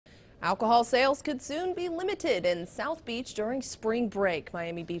Alcohol sales could soon be limited in South Beach during spring break.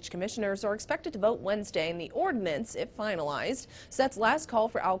 Miami Beach commissioners are expected to vote Wednesday, and the ordinance, if finalized, sets last call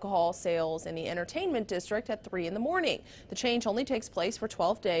for alcohol sales in the entertainment district at 3 in the morning. The change only takes place for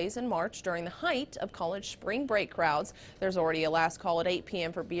 12 days in March during the height of college spring break crowds. There's already a last call at 8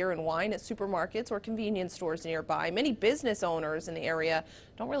 p.m. for beer and wine at supermarkets or convenience stores nearby. Many business owners in the area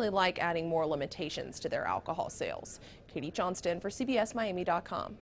don't really like adding more limitations to their alcohol sales. Johnston for CBSMiami.com.